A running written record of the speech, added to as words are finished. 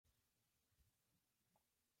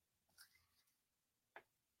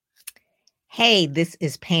Hey, this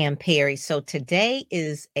is Pam Perry. So today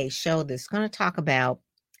is a show that's going to talk about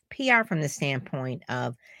PR from the standpoint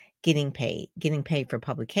of getting paid for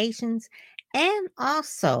publications, and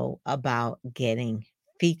also about getting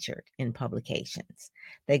featured in publications.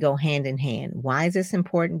 They go hand in hand. Why is this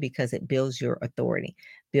important? Because it builds your authority,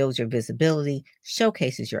 builds your visibility,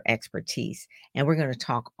 showcases your expertise. And we're going to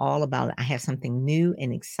talk all about it. I have something new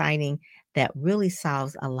and exciting that really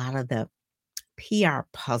solves a lot of the PR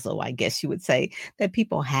puzzle, I guess you would say, that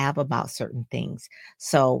people have about certain things.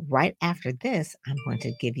 So, right after this, I'm going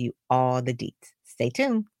to give you all the deets. Stay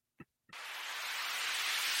tuned.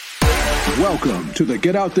 Welcome to the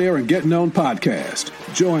Get Out There and Get Known podcast.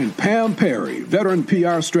 Join Pam Perry, veteran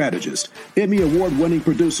PR strategist, Emmy award-winning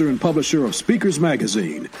producer and publisher of Speakers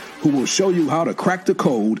Magazine, who will show you how to crack the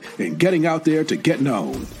code in getting out there to get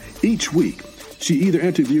known. Each week, she either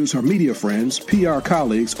interviews her media friends, PR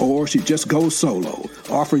colleagues, or she just goes solo,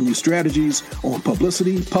 offering you strategies on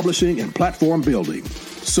publicity, publishing, and platform building.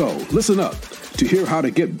 So listen up to hear how to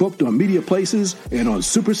get booked on media places and on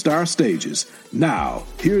superstar stages. Now,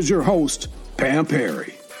 here's your host, Pam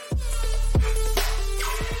Perry.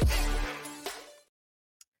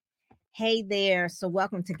 Hey there. So,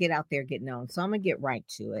 welcome to Get Out There, Get Known. So, I'm going to get right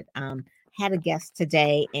to it. Had a guest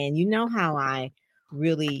today, and you know how I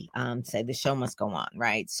really say the show must go on,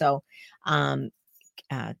 right? So,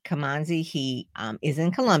 Kamanzi, he is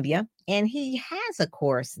in Colombia, and he has a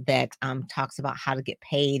course that talks about how to get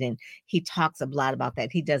paid, and he talks a lot about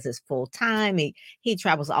that. He does this full time. He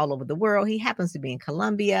travels all over the world. He happens to be in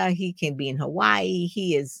Colombia. He can be in Hawaii.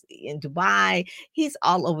 He is in Dubai. He's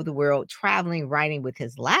all over the world, traveling, writing with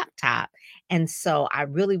his laptop. And so I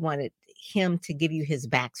really wanted him to give you his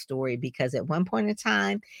backstory, because at one point in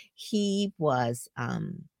time, he was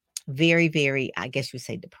very, very, I guess you would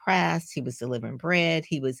say, depressed. He was delivering bread.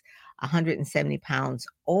 He was 170 pounds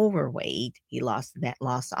overweight. He lost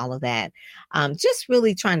all of that. Just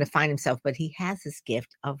really trying to find himself. But he has this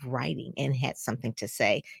gift of writing and had something to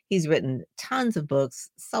say. He's written tons of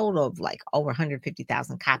books, sold of like over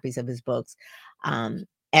 150,000 copies of his books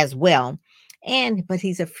as well. But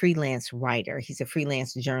he's a freelance writer. He's a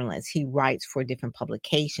freelance journalist. He writes for different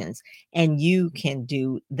publications, and you can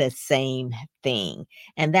do the same thing.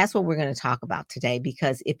 And that's what we're going to talk about today,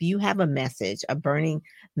 because if you have a message, a burning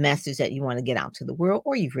message that you want to get out to the world,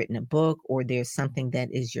 or you've written a book, or there's something that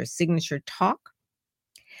is your signature talk,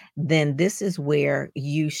 then this is where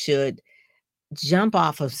you should jump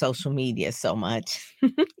off of social media so much,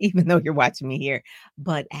 even though you're watching me here,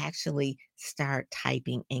 but actually start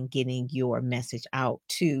typing and getting your message out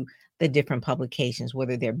to the different publications,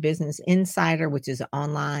 whether they're Business Insider, which is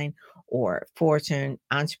online, or Fortune,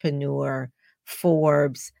 Entrepreneur,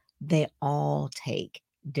 Forbes. They all take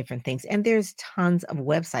different things. And there's tons of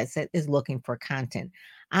websites that is looking for content.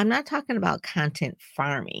 I'm not talking about content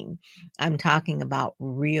farming. I'm talking about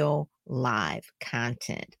real live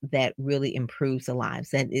content that really improves the lives,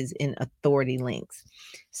 that is in authority links.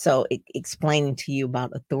 So explaining to you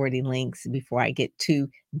about authority links before I get too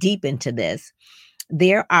deep into this,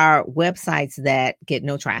 there are websites that get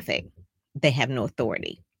no traffic. They have no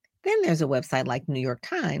authority. Then there's a website like New York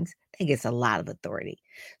Times that gets a lot of authority.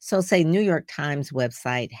 So say New York Times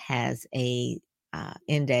website has a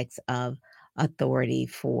index of authority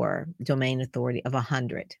for domain authority of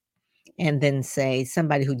 100. And then say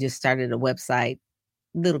somebody who just started a website,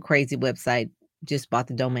 little crazy website, just bought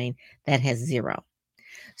the domain, that has 0.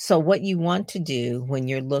 So what you want to do when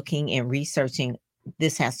you're looking and researching,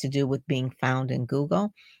 this has to do with being found in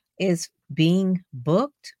Google, is being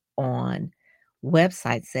booked on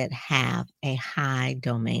websites that have a high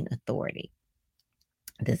domain authority.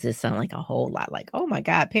 Does this sound like a whole lot like, oh my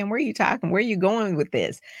God, Pam, where are you talking? Where are you going with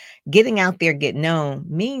this? Getting out there, get known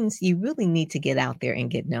means you really need to get out there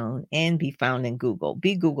and get known and be found in Google.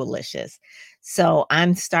 Be Googlelicious. So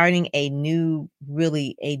I'm starting a new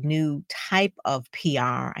type of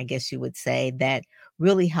PR, I guess you would say, that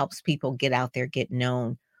really helps people get out there, get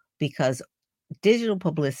known, because digital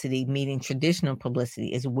publicity, meaning traditional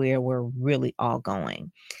publicity, is where we're really all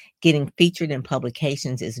going. Getting featured in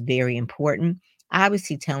publications is very important.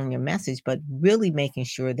 Obviously telling your message, but really making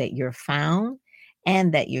sure that you're found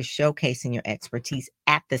and that you're showcasing your expertise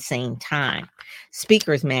at the same time.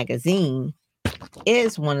 Speakers Magazine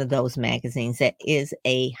is one of those magazines that is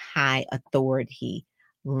a high authority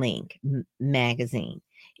link magazine.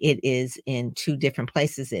 It is in 2 different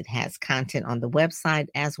places. It has content on the website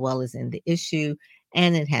as well as in the issue,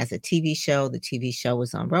 and it has a TV show. The TV show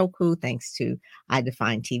is on Roku, thanks to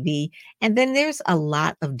iDefine TV. And then there's a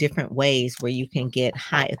lot of different ways where you can get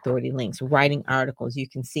high authority links. Writing articles. You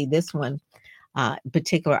can see this one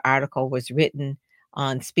particular article was written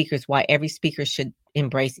on speakers, why every speaker should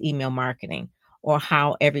embrace email marketing, or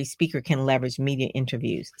how every speaker can leverage media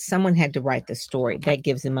interviews. Someone had to write the story that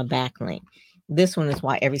gives them a backlink. This one is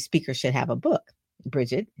why every speaker should have a book.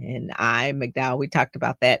 Bridget and McDowell, we talked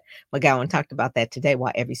about that. McGowan talked about that today,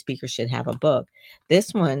 why every speaker should have a book.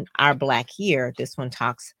 This one, Our Black Year, this one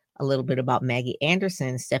talks a little bit about Maggie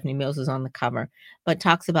Anderson. Stephanie Mills is on the cover, but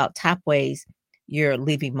talks about top ways you're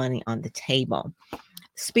leaving money on the table.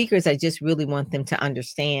 Speakers, I just really want them to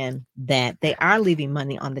understand that they are leaving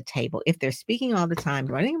money on the table if they're speaking all the time,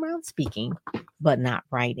 running around speaking, but not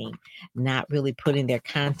writing, not really putting their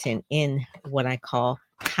content in what I call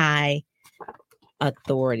high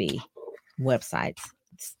authority websites,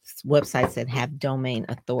 websites that have domain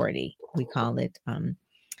authority. We call it,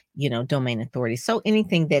 domain authority. So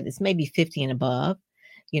anything that is maybe 50 and above,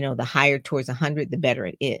 the higher towards 100, the better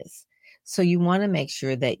it is. So you want to make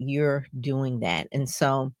sure that you're doing that. And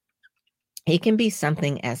so it can be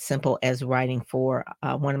something as simple as writing for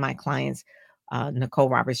one of my clients, Nicole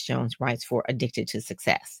Roberts Jones, writes for Addicted to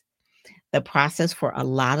Success. The process for a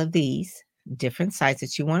lot of these different sites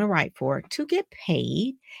that you want to write for to get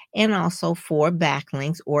paid, and also for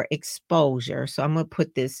backlinks or exposure. So I'm going to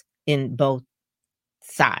put this in both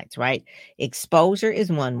sides, right? Exposure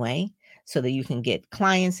is one way so that you can get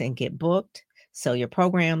clients and get booked, sell your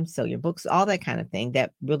programs, sell your books, all that kind of thing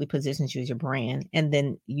that really positions you as your brand. And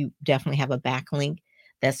then you definitely have a backlink.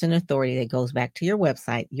 That's an authority that goes back to your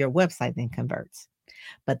website. Your website then converts.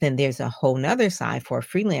 But then there's a whole nother side for a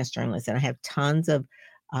freelance journalist. And I have tons of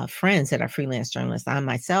friends that are freelance journalists. I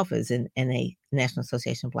myself is in a National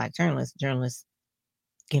Association of Black Journalists. Journalists,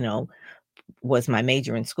 was my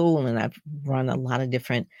major in school, and I've run a lot of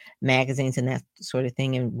different magazines and that sort of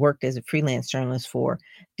thing, and worked as a freelance journalist for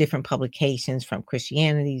different publications, from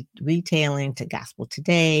Christianity Retailing to Gospel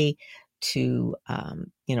Today to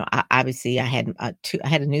obviously I had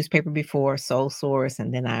a newspaper before, Soul Source,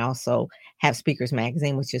 and then I also have Speakers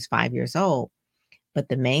Magazine, which is 5 years old. But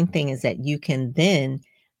the main thing is that you can then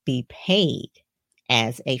be paid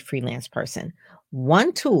as a freelance person.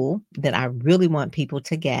 One tool that I really want people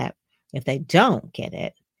to get, if they don't get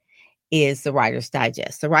it, is the Writer's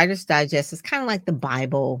Digest. The Writer's Digest is kind of like the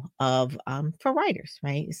Bible of for writers,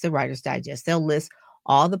 right? It's the Writer's Digest. They'll list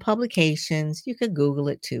all the publications. You could Google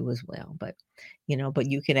it too as well, but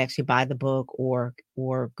you can actually buy the book or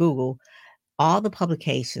Google all the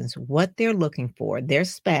publications, what they're looking for, their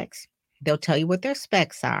specs. They'll tell you what their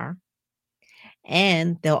specs are,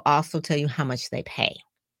 and they'll also tell you how much they pay.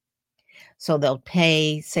 So they'll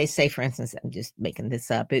pay, say, for instance, I'm just making this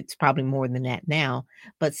up. It's probably more than that now,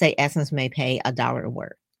 but say Essence may pay $1 a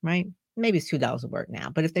word, right? Maybe it's $2 a word now,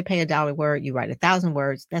 but if they pay $1 a word, you write 1,000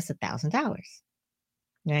 words, that's $1,000,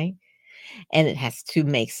 right? And it has to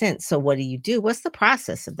make sense. So what do? What's the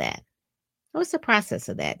process of that? What's the process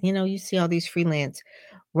of that? You see all these freelance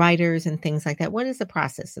writers and things like that. What is the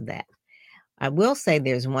process of that? I will say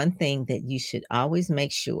there's one thing that you should always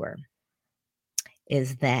make sure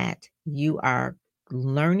is that you are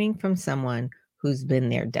learning from someone who's been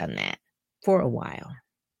there, done that for a while.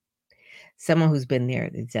 Someone who's been there,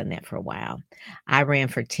 done that for a while. I ran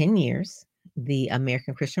for 10 years the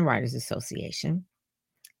American Christian Writers Association,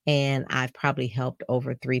 and I've probably helped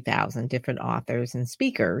over 3,000 different authors and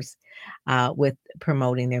speakers with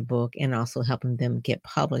promoting their book, and also helping them get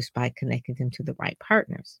published by connecting them to the right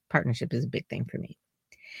partners. Partnership is a big thing for me.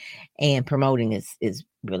 And promoting is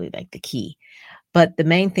really like the key. But the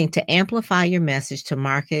main thing, to amplify your message, to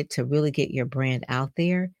market, to really get your brand out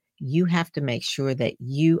there, you have to make sure that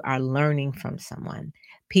you are learning from someone.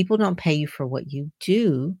 People don't pay you for what you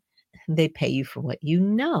do. They pay you for what you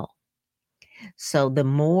know. So the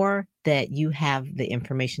more that you have the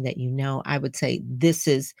information that you know, I would say this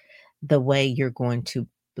is the way you're going to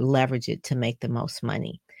leverage it to make the most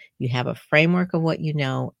money. You have a framework of what you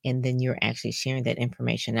know, and then you're actually sharing that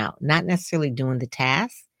information out, not necessarily doing the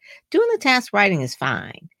task. Doing the task writing is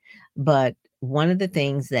fine, but one of the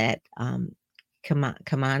things that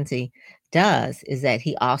Kamanzi does is that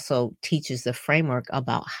he also teaches the framework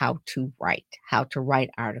about how to write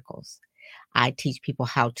articles. I teach people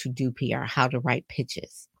how to do PR, how to write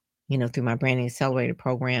pitches, through my Branding Accelerator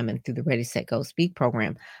program and through the Ready, Set, Go Speak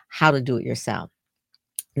program, how to do it yourself.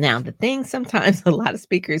 Now, the thing sometimes a lot of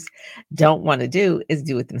speakers don't want to do is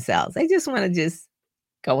do it themselves. They just want to just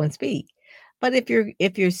go and speak. But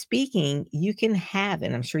if you're speaking, you can have,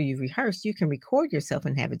 and I'm sure you've rehearsed, you can record yourself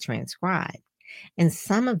and have it transcribed. And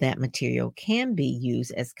some of that material can be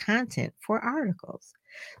used as content for articles.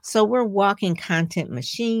 So we're walking content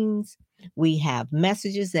machines. We have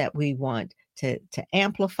messages that we want to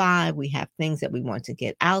amplify. We have things that we want to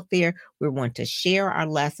get out there. We want to share our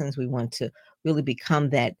lessons. We want to really become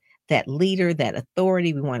that leader, that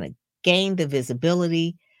authority. We want to gain the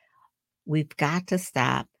visibility. We've got to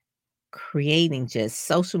stop creating just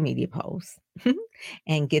social media posts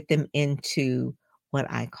and get them into what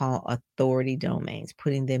I call authority domains,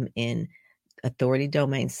 putting them in authority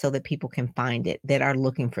domains so that people can find it that are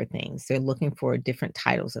looking for things. They're looking for different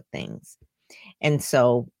titles of things. And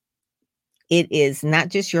so it is not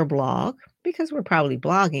just your blog, because we're probably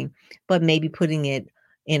blogging, but maybe putting it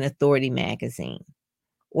in Authority Magazine,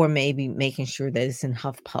 or maybe making sure that it's in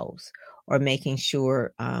HuffPost, or making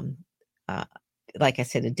sure, uh, like I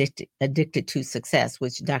said, Addicted to Success,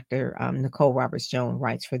 which Dr. Nicole Roberts Jones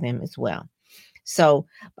writes for them as well. So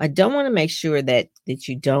I don't want to make sure that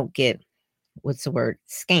you don't get, what's the word,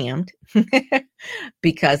 scammed,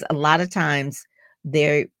 because a lot of times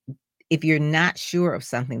there, if you're not sure of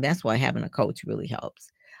something, that's why having a coach really helps.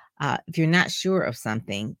 If you're not sure of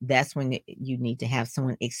something, that's when you need to have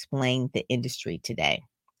someone explain the industry today.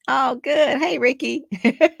 Oh, good. Hey, Ricky.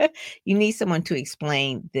 You need someone to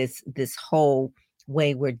explain this whole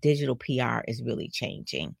way where digital PR is really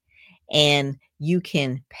changing. And you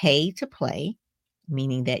can pay to play,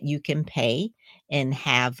 meaning that you can pay and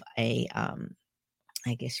have a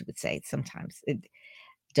I guess you would say sometimes it,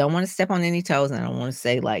 don't want to step on any toes, and I don't want to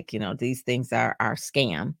say like, these things are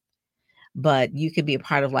scam, but you could be a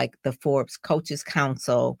part of like the Forbes Coaches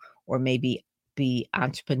Council, or maybe be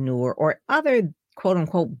entrepreneur, or other quote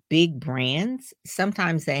unquote big brands.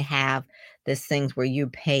 Sometimes they have this things where you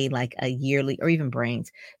pay like a yearly, or even brands,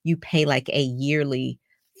 you pay like a yearly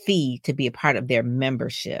fee to be a part of their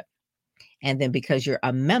membership. And then because you're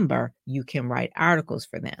a member, you can write articles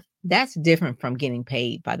for them. That's different from getting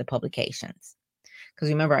paid by the publications. Because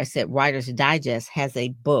remember, I said Writer's Digest has a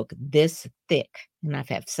book this thick, and I've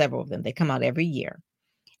had several of them. They come out every year,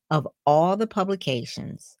 of all the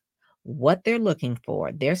publications, what they're looking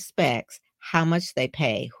for, their specs, how much they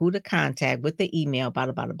pay, who to contact, with the email,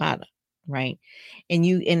 bada bada bada, right? And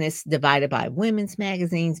it's divided by women's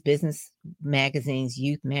magazines, business magazines,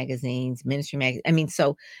 youth magazines, ministry magazines. I mean,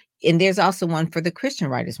 so, and there's also one for the Christian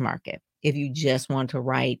writers market. If you just want to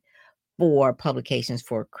write for publications,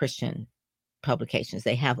 for Christian publications,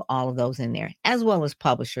 they have all of those in there, as well as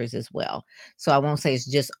publishers as well. So I won't say it's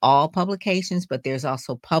just all publications, but there's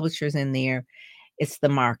also publishers in there. It's the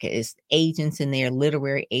market, it's agents in there,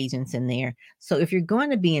 literary agents in there. So if you're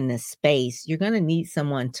going to be in this space, you're going to need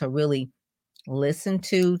someone to really listen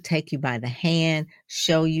to, take you by the hand,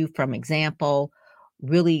 show you from example,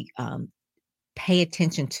 really pay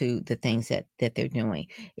attention to the things that they're doing.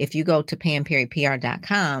 If you go to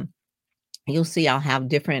PamPerryPR.com, you'll see I'll have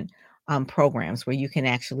different programs where you can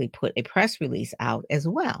actually put a press release out as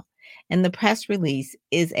well. And the press release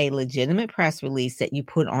is a legitimate press release that you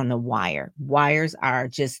put on the wire. Wires are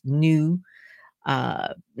just new,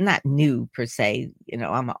 not new per se.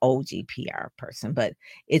 I'm an OG PR person, but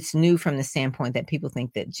it's new from the standpoint that people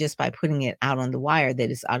think that just by putting it out on the wire,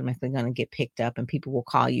 that it's automatically going to get picked up and people will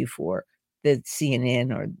call you for the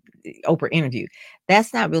CNN or the Oprah interview.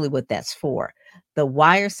 That's not really what that's for. The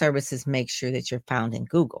wire services make sure that you're found in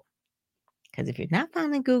Google. Because if you're not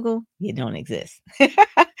found in Google, you don't exist.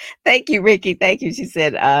 Thank you, Ricky. Thank you. She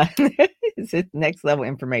said, it's next level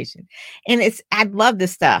information. And I love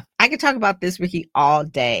this stuff. I could talk about this, Ricky, all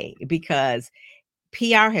day, because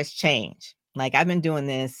PR has changed. Like, I've been doing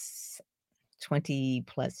this 20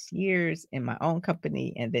 plus years in my own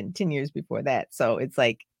company, and then 10 years before that. So it's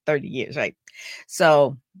like 30 years, right?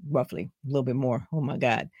 So roughly a little bit more. Oh my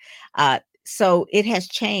God. So it has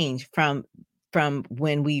changed from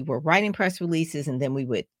when we were writing press releases, and then we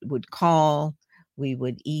would call, we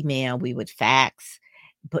would email, we would fax.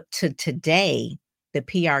 But to today, the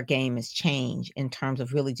PR game has changed in terms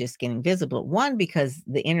of really just getting visible. One, because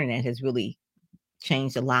the internet has really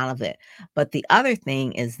changed a lot of it. But the other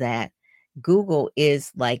thing is that Google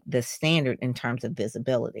is like the standard in terms of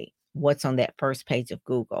visibility. What's on that first page of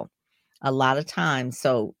Google? A lot of times,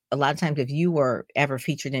 if you were ever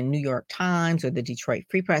featured in New York Times or the Detroit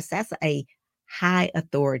Free Press, that's a high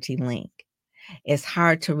authority link. It's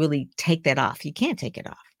hard to really take that off. You can't take it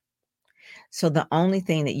off. So the only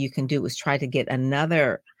thing that you can do is try to get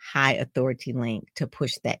another high authority link to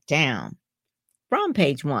push that down from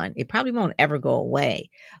page one. It probably won't ever go away,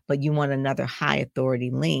 but you want another high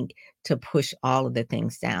authority link to push all of the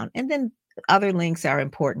things down. And then other links are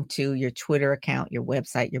important too: your Twitter account, your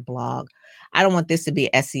website, your blog. I don't want this to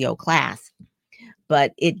be an SEO class,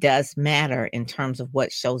 but it does matter in terms of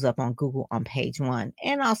what shows up on Google on page one.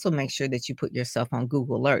 And also make sure that you put yourself on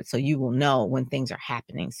Google Alerts so you will know when things are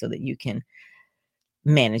happening, so that you can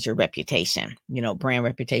manage your reputation. Brand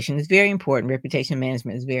reputation is very important. Reputation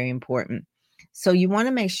management is very important. So you want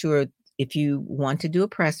to make sure if you want to do a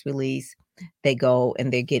press release, they go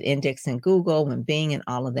and they get indexed in Google and Bing and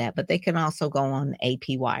all of that, but they can also go on the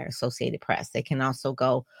AP Wire, Associated Press. They can also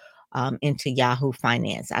go into Yahoo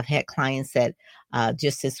Finance. I've had clients that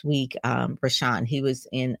just this week, Rashawn, he was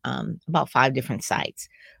in about 5 different sites,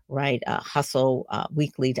 right?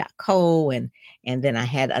 Hustleweekly.co, and then I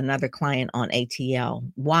had another client on ATL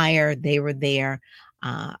Wire. They were there.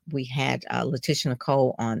 We had Letitia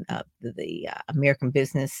Nicole on the American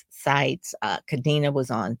Business sites. Kadena was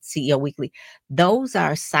on CEO Weekly. Those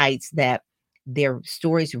are sites that their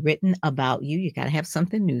stories written about you. You got to have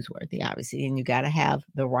something newsworthy, obviously, and you got to have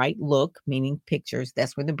the right look, meaning pictures.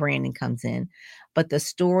 That's where the branding comes in. But the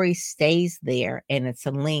story stays there, and it's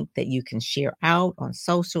a link that you can share out on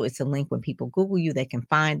social. It's a link when people Google you, they can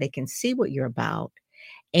see what you're about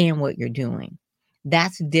and what you're doing.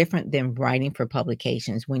 That's different than writing for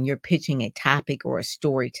publications when you're pitching a topic or a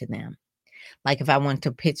story to them. Like if I want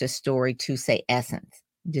to pitch a story to, say, Essence,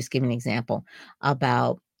 just give an example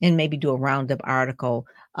about, and maybe do a roundup article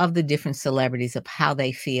of the different celebrities of how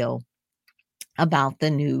they feel about the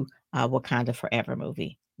new Wakanda Forever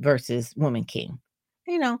movie versus Woman King.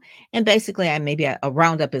 And basically maybe a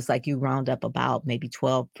roundup is like you round up about maybe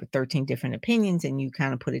 12 or 13 different opinions and you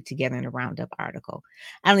kind of put it together in a roundup article.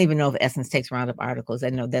 I don't even know if Essence takes roundup articles. I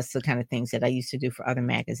know that's the kind of things that I used to do for other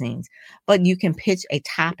magazines. But you can pitch a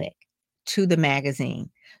topic to the magazine,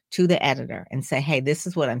 to the editor, and say, hey, this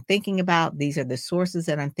is what I'm thinking about. These are the sources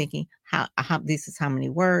that I'm thinking. How this is how many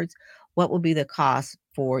words. What will be the cost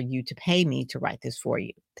for you to pay me to write this for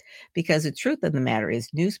you? Because the truth of the matter is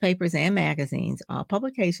newspapers and magazines, all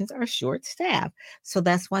publications are short-staffed. So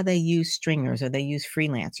that's why they use stringers or they use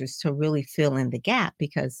freelancers to really fill in the gap,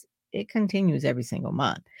 because it continues every single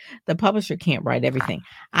month. The publisher can't write everything.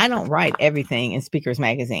 I don't write everything in Speakers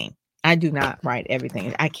Magazine. I do not write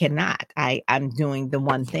everything. I cannot. I'm doing the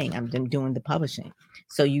one thing. I'm doing the publishing.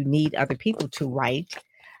 So you need other people to write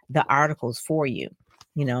the articles for you.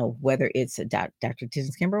 Whether it's Dr.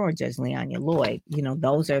 Tishon Kimbrough or Judge Leonia Lloyd,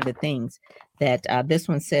 those are the things that this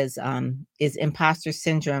one says is imposter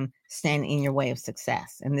syndrome standing in your way of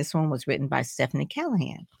success. And this one was written by Stephanie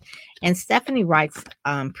Callahan. And Stephanie writes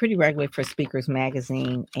pretty regularly for Speakers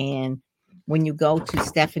Magazine. And when you go to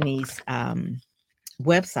Stephanie's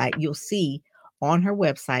website, you'll see on her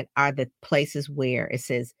website are the places where it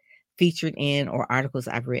says featured in or articles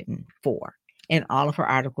I've written for. And all of her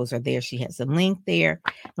articles are there. She has a link there.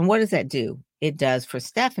 And what does that do? It does for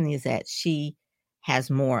Stephanie is that she has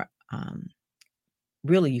more,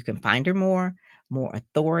 really, you can find her more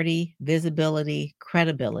authority, visibility,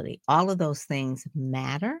 credibility. All of those things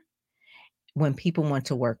matter when people want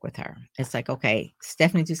to work with her. It's like, okay,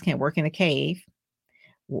 Stephanie just can't work in a cave.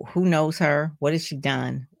 Who knows her? What has she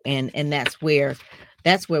done? And that's where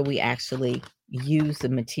we actually use the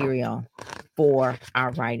material for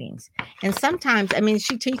our writings. And sometimes,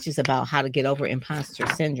 she teaches about how to get over imposter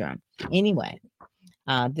syndrome. Anyway,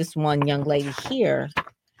 this one young lady here,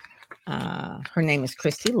 her name is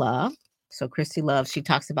Christy Love. So Christy Love, she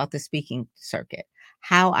talks about the speaking circuit,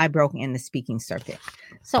 how I broke in the speaking circuit.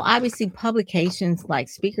 So obviously publications like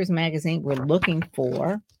Speakers Magazine, we're looking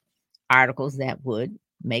for articles that would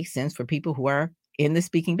make sense for people who are in the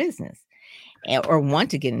speaking business or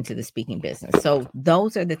want to get into the speaking business. So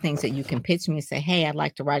those are the things that you can pitch me and say, hey, I'd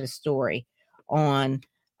like to write a story on,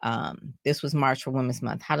 this was March for Women's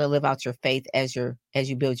Month, how to live out your faith as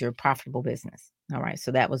you build your profitable business. All right.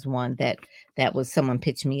 So that was one that was someone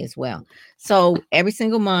pitched me as well. So every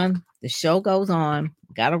single month, the show goes on,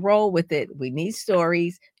 got to roll with it. We need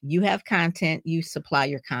stories. You have content, you supply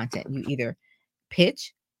your content. You either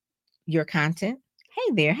pitch your content.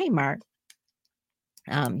 Hey there. Hey, Mark.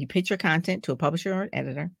 You pitch your content to a publisher or an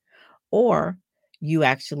editor, or you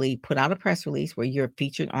actually put out a press release where you're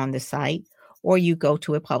featured on the site, or you go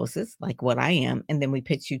to a publicist like what I am, and then we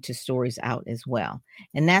pitch you to stories out as well.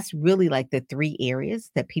 And that's really like the 3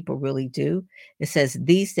 areas that people really do. It says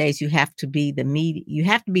these days you have to be the media, you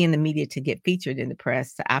have to be in the media to get featured in the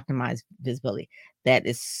press to optimize visibility. That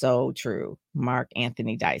is so true, Mark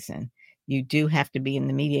Anthony Dyson. You do have to be in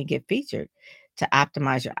the media and get featured to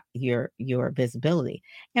optimize your visibility.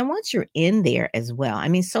 And once you're in there as well,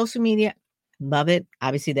 social media, love it.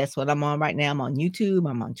 Obviously, that's what I'm on right now. I'm on YouTube,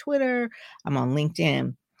 I'm on Twitter, I'm on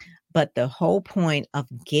LinkedIn. But the whole point of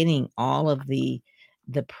getting all of the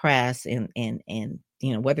press and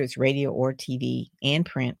whether it's radio or TV and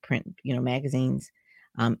print, magazines,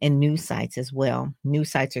 and news sites as well. News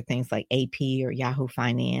sites are things like AP or Yahoo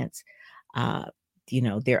Finance.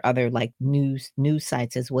 There are other like news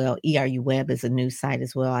sites as well. ERU Web is a news site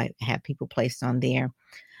as well. I have people placed on there.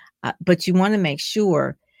 But you want to make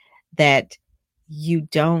sure that you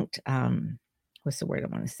don't, what's the word I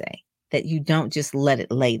want to say? That you don't just let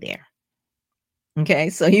it lay there. Okay,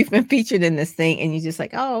 so you've been featured in this thing and you're just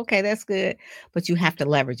like, oh, okay, that's good. But you have to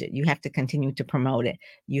leverage it. You have to continue to promote it.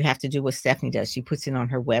 You have to do what Stephanie does. She puts it on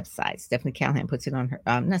her website. Stephanie Callahan puts it on her,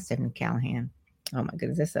 not Stephanie Callahan. Oh my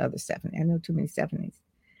goodness, that's the other Stephanie. I know too many Stephanies.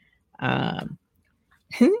 Not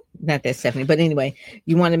that Stephanie, but anyway,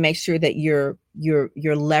 you want to make sure that you're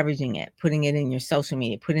leveraging it, putting it in your social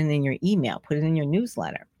media, putting it in your email, put it in your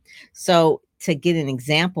newsletter. So to get an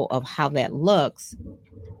example of how that looks,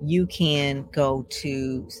 you can go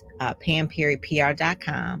to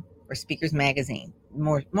PamPerryPR.com or Speakers Magazine,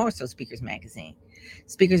 more so Speakers Magazine,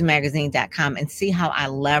 speakersmagazine.com, and see how I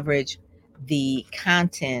leverage the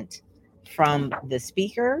content from the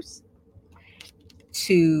speakers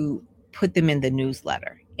to put them in the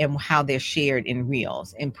newsletter and how they're shared in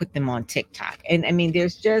reels and put them on TikTok. And I mean,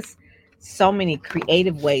 there's just so many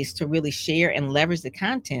creative ways to really share and leverage the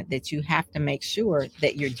content that you have to make sure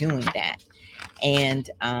that you're doing that. And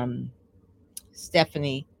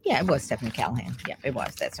Stephanie, yeah, it was Stephanie Callahan. Yeah, it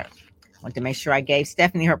was. That's her. I want to make sure I gave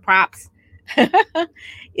Stephanie her props.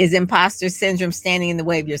 Is imposter syndrome standing in the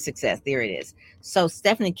way of your success? There it is. So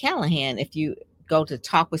Stephanie Callahan, if you go to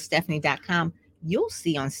talkwithstephanie.com, you'll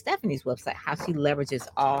see on Stephanie's website how she leverages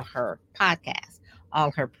all her podcasts,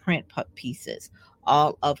 all her print pieces,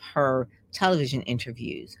 all of her television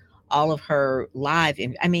interviews, all of her live.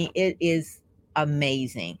 I mean, it is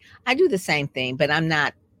amazing. I do the same thing, but I'm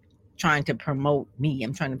not trying to promote me.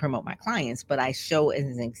 I'm trying to promote my clients, but I show as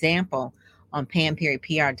an example on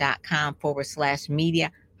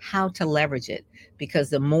PamPerryPR.com/media how to leverage it, because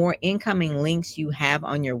the more incoming links you have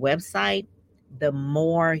on your website, the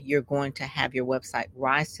more you're going to have your website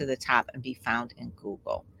rise to the top and be found in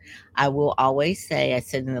Google. I will always say, I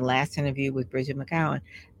said in the last interview with Bridget McGowan,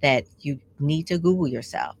 that you need to Google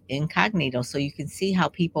yourself incognito so you can see how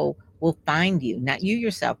people will find you, not you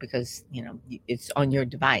yourself, because it's on your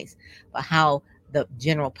device, but how the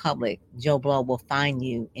general public, Joe Blow, will find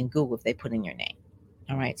you in Google if they put in your name.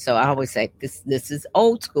 All right. So I always say this is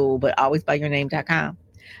old school, but always by your name.com.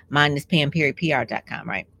 Mine is PamPerryPR.com,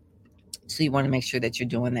 right? So you want to make sure that you're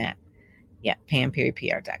doing that. Yeah,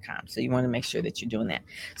 PamPerryPR.com. So you want to make sure that you're doing that.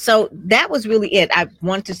 So that was really it. I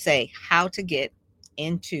want to say how to get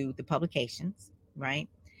into the publications, right?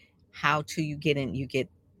 How to you get in? You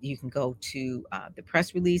can go to the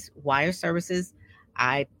press release wire services.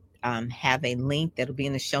 I have a link that'll be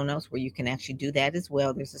in the show notes where you can actually do that as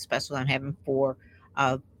well. There's a special I'm having for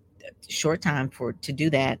a short time to do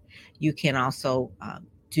that. You can also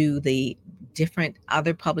do the different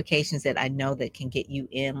other publications that I know that can get you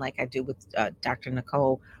in, like I do with Dr.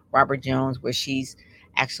 Nicole Robert Jones, where she's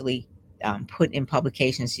actually put in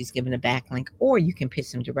publications. She's given a backlink, or you can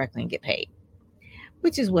pitch them directly and get paid,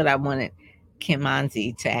 which is what I wanted Kim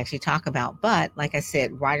Monzi to actually talk about. But like I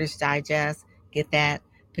said, Writer's Digest, get that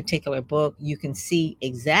particular book. You can see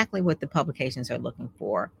exactly what the publications are looking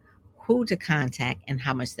for, who to contact, and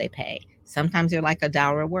how much they pay. Sometimes they're like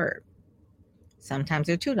 $1 a word. Sometimes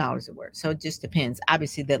they're $2 a word. So it just depends.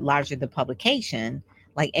 Obviously, the larger the publication,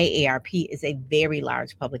 like AARP is a very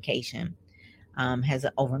large publication, has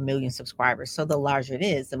over 1 million subscribers. So the larger it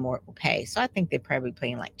is, the more it will pay. So I think they're probably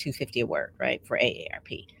paying like $250 a word, right, for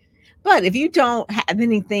AARP. But if you don't have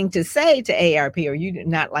anything to say to AARP, or you're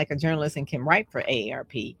not like a journalist and can write for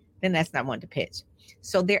AARP, then that's not one to pitch.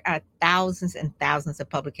 So there are thousands and thousands of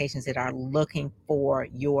publications that are looking for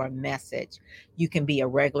your message. You can be a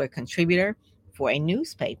regular contributor for a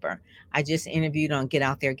newspaper. I just interviewed on Get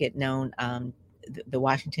Out There, Get Known, the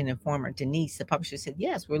Washington Informer. Denise, the publisher, said,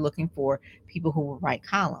 yes, we're looking for people who will write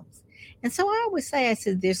columns. And so I always say, I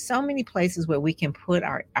said, there's so many places where we can put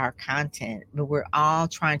our content, but we're all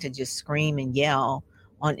trying to just scream and yell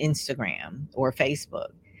on Instagram or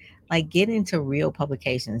Facebook. Like, get into real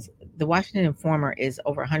publications. The Washington Informer is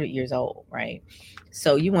over 100 years old, right?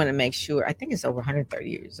 So you want to make sure, I think it's over 130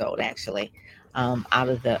 years old, actually, out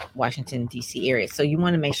of the Washington, D.C. area. So you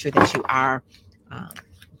want to make sure that you are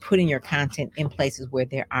putting your content in places where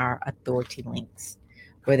there are authority links,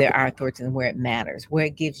 where there are authorities and where it matters, where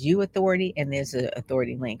it gives you authority and there's an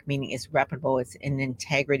authority link, meaning it's reputable, it's an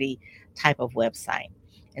integrity type of website.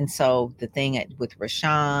 And so the thing with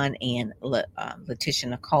Rashawn and Letitia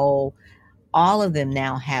Nicole, all of them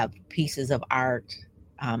now have pieces of art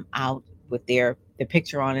out with their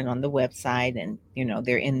picture on it on the website. And,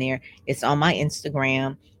 they're in there. It's on my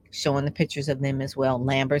Instagram, showing the pictures of them as well.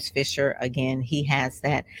 Lambers Fisher, again, he has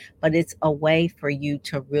that. But it's a way for you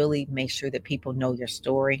to really make sure that people know your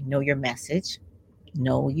story, know your message,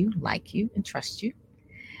 know you, like you, and trust you.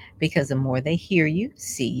 Because the more they hear you,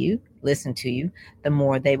 see you, listen to you, the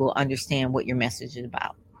more they will understand what your message is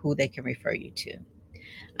about, who they can refer you to.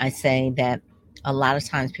 I say that a lot of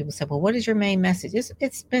times people say, well, what is your main message?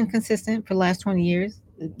 It's been consistent for the last 20 years,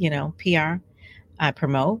 PR. I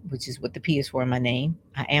promote, which is what the P is for in my name.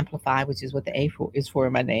 I amplify, which is what the is for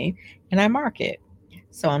in my name. And I market.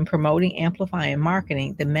 So I'm promoting, amplifying,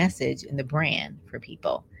 marketing the message and the brand for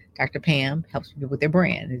people. Dr. Pam helps people with their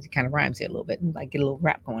brand. It kind of rhymes here a little bit, like get a little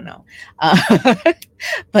rap going on.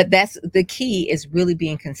 But that's the key, is really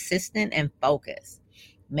being consistent and focused.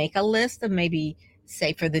 Make a list of maybe,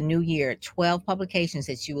 say for the new year, 12 publications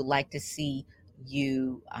that you would like to see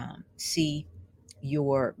see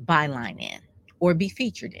your byline in or be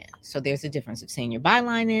featured in. So there's a difference of seeing your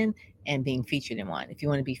byline in and being featured in one. If you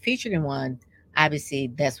want to be featured in one,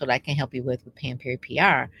 obviously that's what I can help you with Pam Perry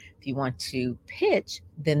PR. If you want to pitch,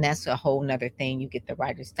 then that's a whole nother thing. You get the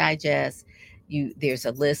Writer's Digest. There's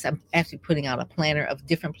a list. I'm actually putting out a planner of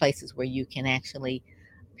different places where you can actually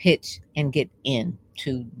pitch and get in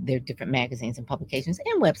to their different magazines and publications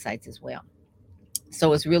and websites as well.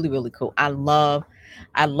 So it's really, really cool. I love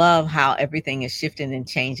how everything is shifting and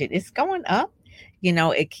changing. It's going up.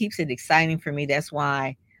 It keeps it exciting for me. That's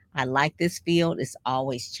why I like this field. It's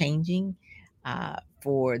always changing.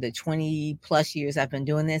 For the 20 plus years I've been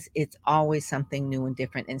doing this, it's always something new and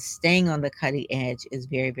different. And staying on the cutting edge is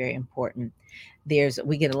very, very important.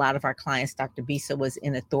 We get a lot of our clients. Dr. Bisa was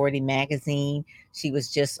in Authority Magazine. She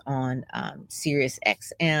was just on Sirius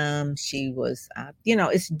XM. She was,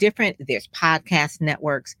 it's different. There's podcast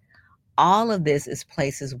networks. All of this is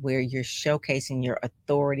places where you're showcasing your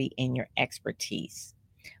authority and your expertise.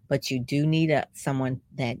 But you do need someone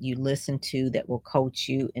that you listen to that will coach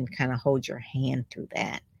you and kind of hold your hand through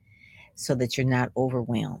that so that you're not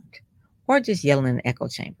overwhelmed or just yelling in the echo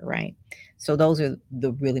chamber, right? So those are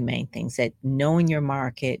the really main things, that knowing your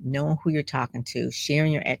market, knowing who you're talking to,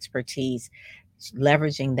 sharing your expertise,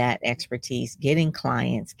 leveraging that expertise, getting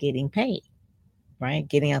clients, getting paid, right?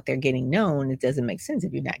 Getting out there, getting known. It doesn't make sense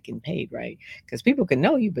if you're not getting paid, right? Because people can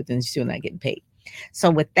know you, but then you're still not getting paid.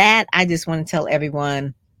 So with that, I just want to tell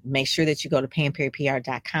everyone, make sure that you go to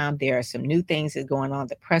PamPerryPR.com. There are some new things that are going on,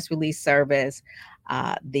 the press release service,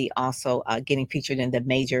 the also getting featured in the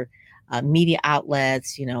major media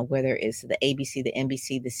outlets, whether it's the ABC, the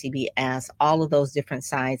NBC, the CBS, all of those different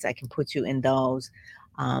sites. I can put you in those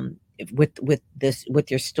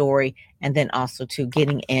with your story, and then also to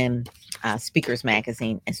getting in Speakers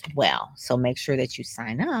Magazine as well. So make sure that you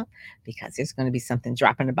sign up, because there's going to be something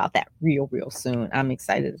dropping about that real soon. I'm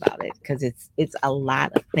excited about it because it's a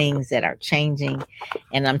lot of things that are changing,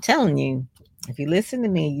 and I'm telling you, if you listen to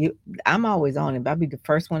me, I'm always on it. I'll be the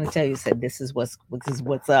first one to tell you, said this is what's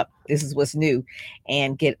up, this is what's new,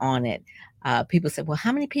 and get on it. People said, well,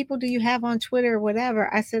 how many people do you have on Twitter or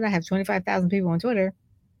whatever? I said I have 25,000 people on Twitter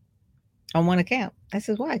on one account. I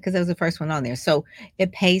said, why? Because I was the first one on there. So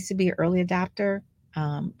it pays to be an early adopter.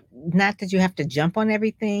 Not that you have to jump on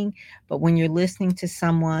everything, but when you're listening to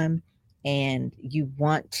someone and you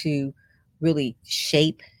want to really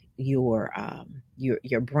shape your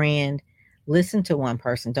brand, listen to one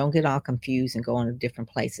person. Don't get all confused and go into different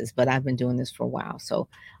places. But I've been doing this for a while, so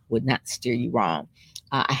would not steer you wrong.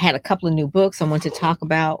 I had a couple of new books I want to talk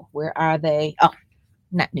about. Where are they? Oh,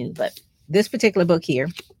 not new, but this particular book here.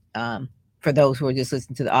 For those who are just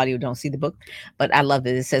listening to the audio, don't see the book, but I love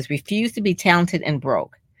it. It says, Refuse to be Talented and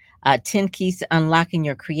Broke. 10 Keys to Unlocking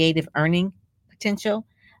Your Creative Earning Potential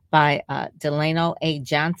by Delano A.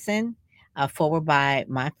 Johnson, forward by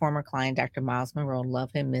my former client, Dr. Miles Monroe.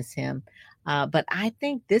 Love him, miss him. But I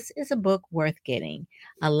think this is a book worth getting.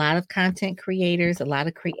 A lot of content creators, a lot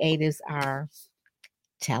of creatives are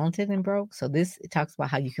talented and broke. So it talks about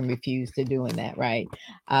how you can refuse to doing that, right?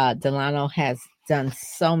 Delano has done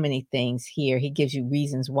so many things here. He gives you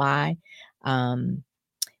reasons why. One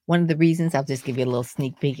of the reasons, I'll just give you a little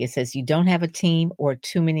sneak peek. It says you don't have a team or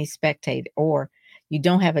too many spectators, or you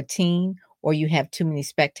don't have a team or you have too many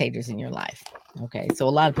spectators in your life. Okay. So a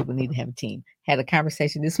lot of people need to have a team. Had a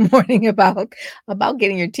conversation this morning about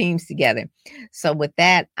getting your teams together. So with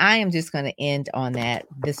that, I am just going to end on that.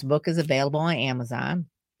 This book is available on Amazon.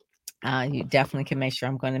 You definitely can make sure.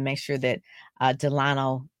 I'm going to make sure that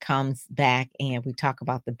Delano comes back and we talk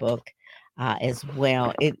about the book as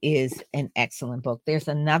well. It is an excellent book. There's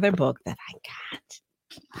another book that I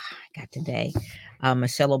got today.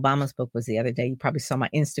 Michelle Obama's book was the other day. You probably saw my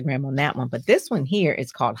Instagram on that one. But this one here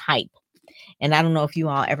is called Hype. And I don't know if you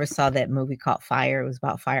all ever saw that movie called Fire. It was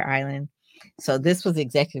about Fire Island. So this was the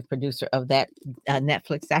executive producer of that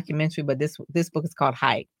Netflix documentary. But this book is called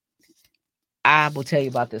Hype. I will tell you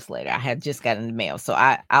about this later. I had just got in the mail, so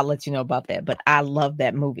I'll let you know about that. But I love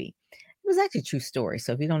that movie. It was actually a true story.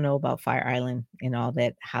 So if you don't know about Fire Island and all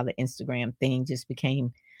that, how the Instagram thing just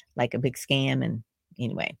became like a big scam. And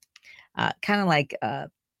anyway, kind of like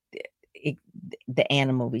the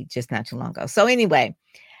Anna movie just not too long ago. So anyway,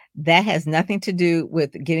 that has nothing to do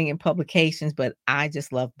with getting in publications, but I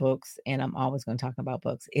just love books and I'm always going to talk about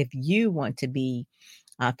books. If you want to be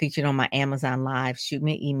featured on my Amazon Live, shoot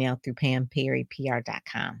me an email through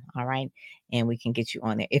PamPerryPR.com. All right. And we can get you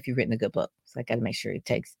on there if you've written a good book. So I got to make sure it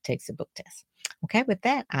takes a book test. Okay. With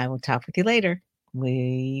that, I will talk with you later.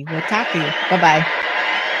 We will talk to you. Bye-bye.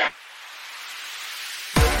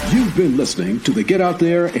 You've been listening to the Get Out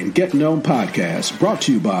There and Get Known podcast, brought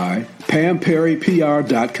to you by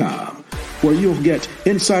PamPerryPR.com, where you'll get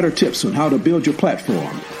insider tips on how to build your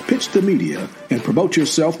platform, pitch the media, and promote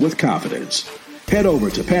yourself with confidence. Head over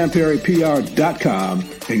to PamPerryPR.com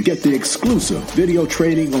and get the exclusive video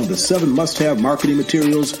training on the 7 must-have marketing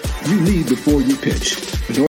materials you need before you pitch.